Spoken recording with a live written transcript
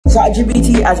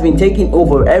Chatgpt has been taking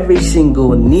over every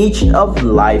single niche of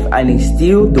life and is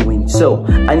still doing so.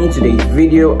 And in today's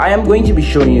video, I am going to be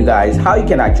showing you guys how you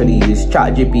can actually use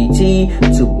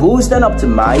Chatgpt to boost and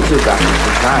optimize your graphic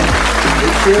design.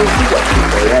 Make sure to watch it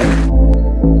till the end.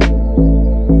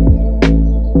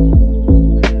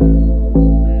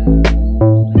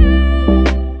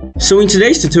 So in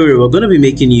today's tutorial, we're going to be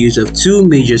making use of two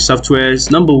major softwares.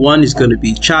 Number one is going to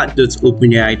be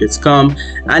chat.openai.com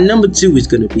and number two is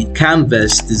going to be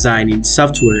Canvas designing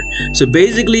software. So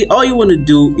basically all you want to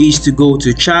do is to go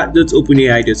to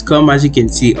chat.openai.com, as you can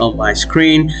see on my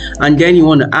screen, and then you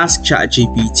want to ask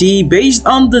ChatGPT based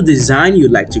on the design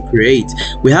you'd like to create.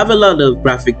 We have a lot of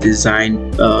graphic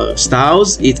design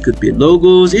styles. It could be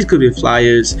logos, it could be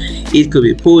flyers, it could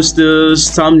be posters,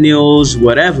 thumbnails,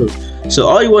 whatever. So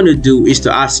all you want to do is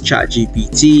to ask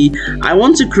ChatGPT, I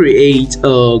want to create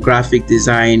a graphic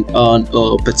design on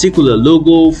a particular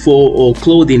logo for a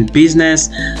clothing business,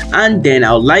 and then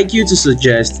I would like you to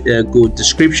suggest a good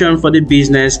description for the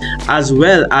business as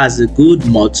well as a good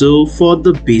motto for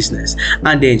the business.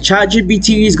 And then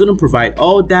ChatGPT is going to provide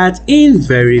all that in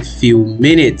very few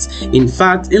minutes. In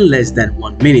fact, in less than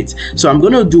 1 minute. So I'm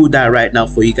going to do that right now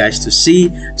for you guys to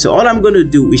see. So all I'm going to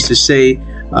do is to say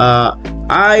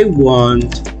I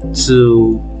want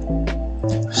to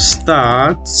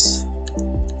start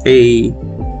a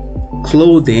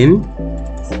clothing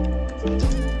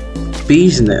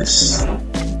business.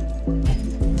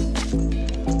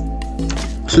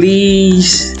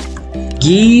 Please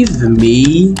give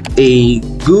me a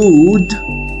good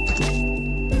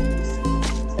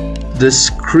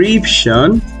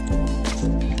description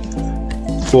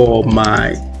for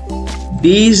my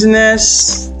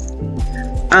business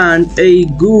and a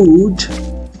good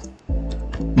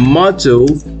motto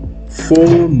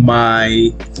for my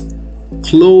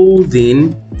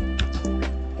clothing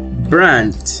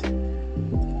brand.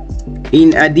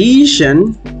 In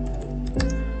addition,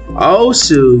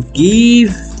 also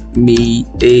give me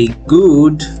a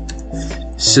good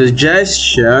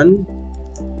suggestion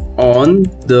on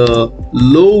the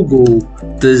logo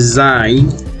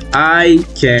design I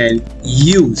can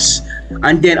use.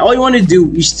 And then all you want to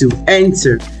do is to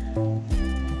enter.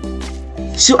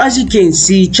 So as you can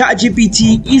see,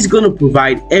 ChatGPT is going to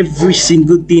provide every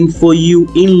single thing for you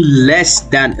in less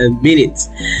than a minute.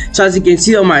 So as you can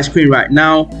see on my screen right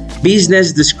now,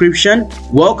 business description,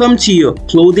 welcome to your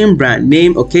clothing brand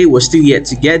name. Okay, we're still yet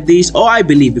to get this, or I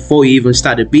believe before you even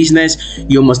start a business,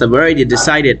 you must have already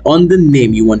decided on the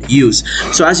name you want to use.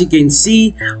 So as you can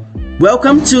see,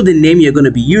 welcome to the name you're going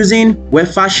to be using, where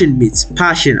fashion meets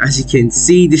passion. As you can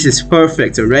see, this is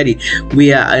perfect already.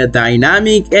 We are a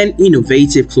dynamic and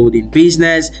innovative clothing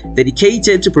business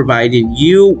dedicated to providing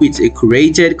you with a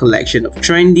curated collection of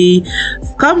trendy,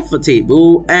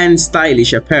 comfortable, and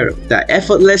stylish apparel that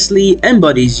effortlessly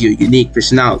embodies your unique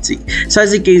personality. So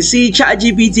as you can see,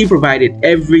 ChatGPT provided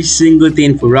every single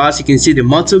thing for us. You can see the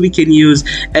motto we can use: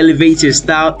 elevate your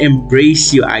style,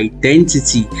 embrace your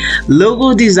identity.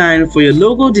 Logo design. For your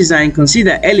logo design,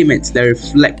 consider elements that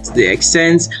reflect the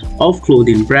essence of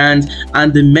clothing brand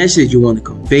and the message you want to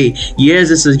convey. Here's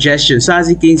a suggestion. So as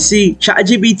you can see,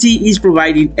 ChatGPT is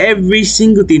providing every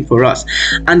single thing for us.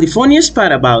 And the funniest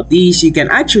part about this, you can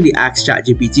actually ask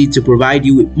ChatGPT to provide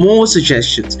you with more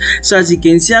suggestions. So as you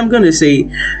can see, I'm going to say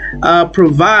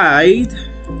provide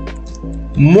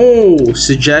more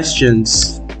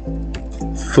suggestions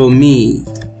for me.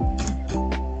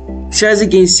 So as you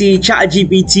can see,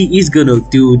 ChatGPT is gonna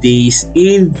do this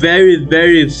in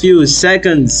very few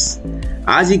seconds.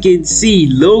 As you can see,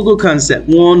 logo concept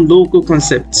 1, logo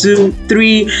concept 2,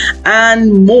 3,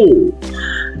 and more,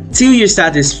 till you're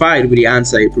satisfied with the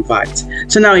answer it provides.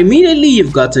 So now immediately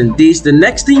you've gotten this, the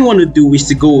next thing you want to do is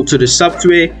to go to the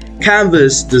software,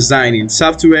 Canvas designing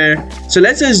software. So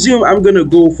let's assume I'm gonna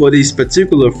go for this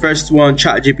particular first one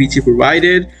ChatGPT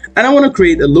provided, and I want to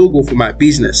create a logo for my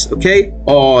business, okay,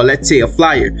 or let's say a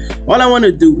flyer. All I want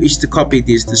to do is to copy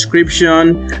this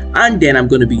description, and then I'm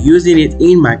going to be using it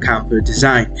in my Canvas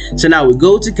design. So now we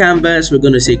go to Canvas, we're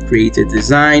going to say create a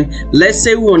design. Let's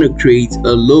say we want to create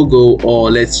a logo,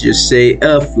 or let's just say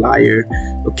a flyer.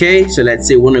 Okay, so let's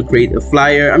say we want to create a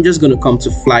flyer. I'm just going to come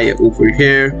to flyer over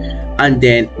here, and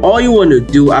then all you want to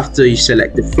do after you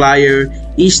select the flyer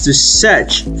is to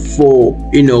search for,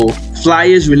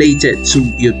 flyers related to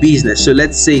your business. So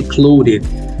let's say clothing.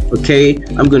 Okay,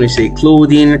 I'm going to say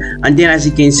clothing, and then as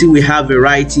you can see, we have a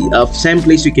variety of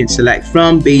templates you can select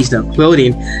from based on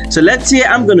clothing. So let's say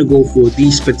I'm going to go for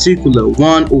this particular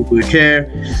one over here,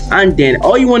 and then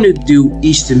all you want to do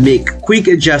is to make quick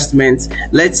adjustments.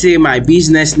 Let's say my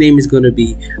business name is going to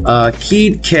be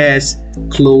Kid Cares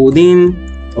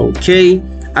Clothing Okay,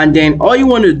 and then all you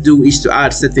want to do is to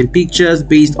add certain pictures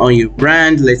based on your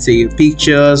brand. Let's say your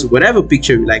pictures, whatever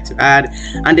picture you like to add,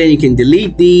 and then you can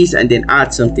delete these and then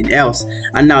add something else.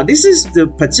 And now this is the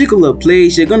particular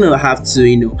place you're gonna have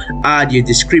to add your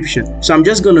description. So I'm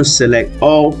just gonna select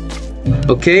all.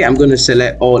 Okay, I'm gonna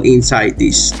select all inside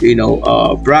this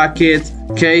bracket.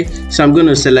 Okay, so I'm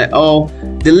gonna select all,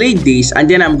 delete this, and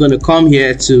then I'm gonna come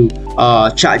here to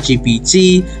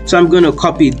Chatgpt. So I'm gonna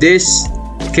copy this.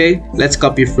 Okay, let's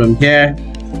copy from here.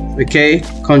 Okay,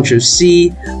 Ctrl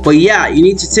C. But yeah, you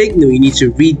need to take note, you need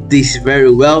to read this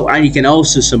very well, and you can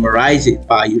also summarize it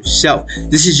by yourself.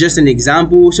 This is just an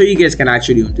example so you guys can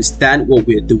actually understand what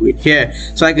we're doing here.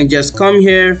 So I can just come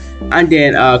here and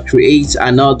then create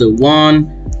another one,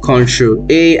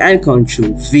 Ctrl A and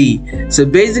Ctrl V. So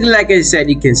basically, like I said,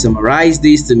 you can summarize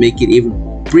this to make it even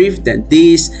more brief than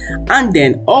this, and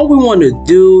then all we want to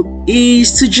do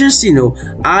is to just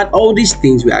add all these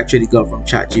things we actually got from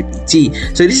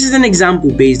Chatgpt. So this is an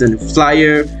example based on the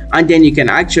flyer, and then you can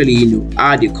actually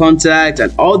add your contact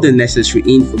and all the necessary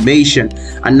information.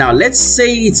 And now let's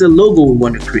say it's a logo we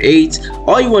want to create.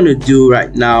 All you want to do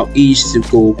right now is to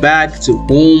go back to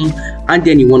home, and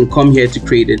then you want to come here to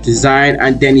create a design,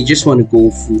 and then you just want to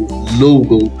go for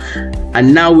logo.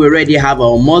 And now we already have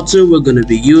our motto we're going to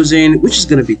be using, which is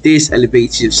going to be this: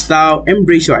 elevate your style,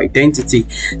 embrace your identity.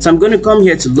 So I'm going to come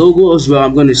here to logo as well.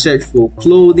 I'm going to search for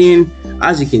clothing.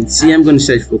 As you can see, I'm going to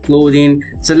search for clothing.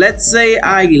 So let's say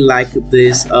I like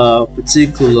this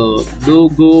particular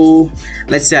logo.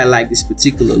 Let's say I like this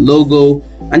particular logo,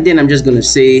 and then I'm just going to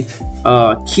say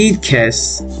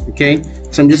KidCast. Okay,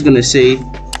 so I'm just going to say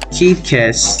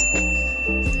KidCast.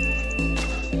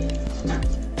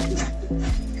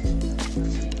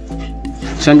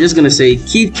 So I'm just gonna say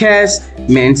KidCast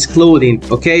men's clothing.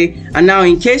 Okay, and now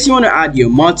in case you want to add your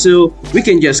motto, we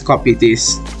can just copy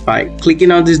this by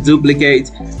clicking on this duplicate,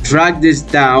 drag this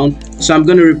down. So I'm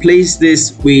gonna replace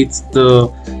this with the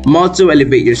motto: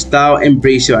 elevate your style,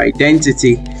 embrace your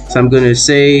identity. So I'm gonna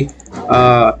say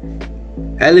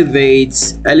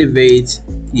elevate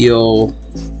your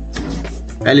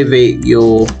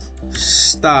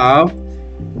style,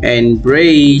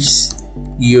 embrace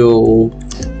your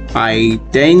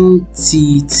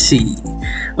identity.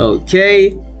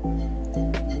 Okay,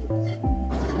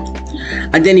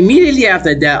 and then immediately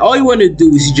after that, all you want to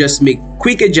do is just make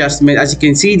quick adjustment. As you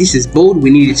can see, this is bold, we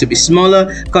need it to be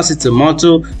smaller because it's a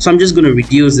motto. So I'm just going to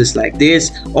reduce this like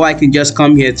this, or I can just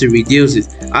come here to reduce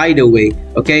it, either way.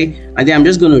 Okay, and then I'm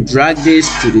just going to drag this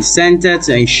to the center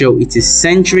to ensure it is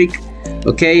centric.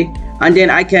 Okay, and then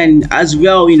I can as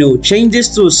well change this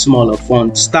to a smaller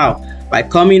font style by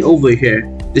coming over here.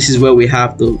 This is where we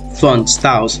have the font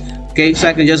styles. Okay, so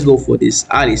I can just go for this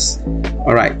Alice.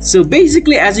 All right, so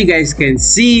basically, as you guys can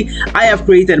see, I have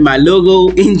created my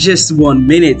logo in just 1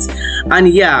 minute. And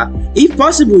yeah, if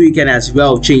possible, you can as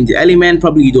well change the element.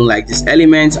 Probably you don't like this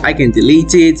element, I can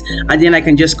delete it, and then I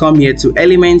can just come here to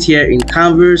element here in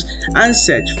canvas and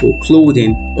search for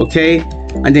clothing. Okay,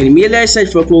 and then immediately I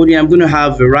search for clothing, I'm going to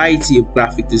have variety of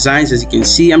graphic designs. As you can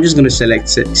see, I'm just going to select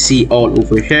see all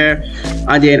over here,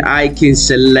 and then I can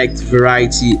select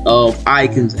variety of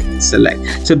icons I can select.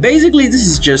 So basically, this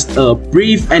is just a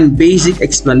brief and basic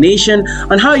explanation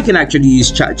on how you can actually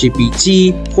use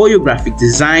Chatgpt for your graphic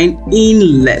design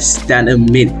in less than a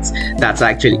minute. That's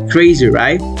actually crazy,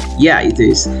 right? Yeah, it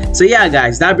is. So yeah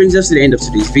guys, that brings us to the end of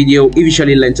today's video. If you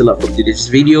surely learned a lot from today's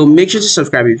video, make sure to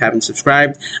subscribe if you haven't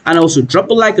subscribed, and also drop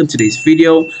a like on today's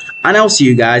video, and I'll see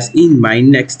you guys in my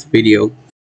next video.